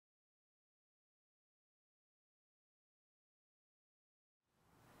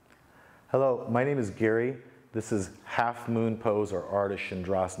Hello, my name is Gary. This is half moon pose or Ardha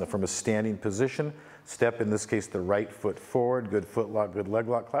Chandrasana. From a standing position, step, in this case, the right foot forward, good foot lock, good leg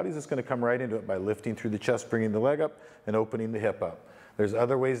lock. Cloudy's just gonna come right into it by lifting through the chest, bringing the leg up and opening the hip up. There's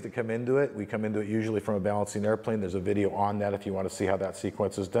other ways to come into it. We come into it usually from a balancing airplane. There's a video on that if you want to see how that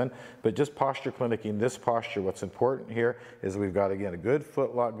sequence is done. But just posture clinicking, this posture, what's important here is we've got, again, a good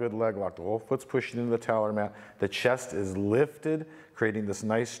foot lock, good leg lock. The whole foot's pushing into the talar mat. The chest is lifted, creating this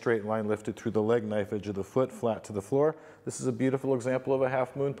nice straight line lifted through the leg, knife edge of the foot, flat to the floor. This is a beautiful example of a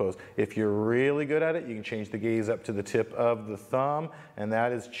half moon pose. If you're really good at it, you can change the gaze up to the tip of the thumb, and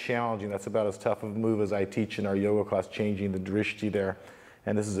that is challenging. That's about as tough of a move as I teach in our yoga class, changing the drishti there.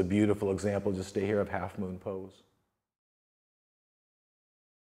 And this is a beautiful example, just stay here, of half moon pose.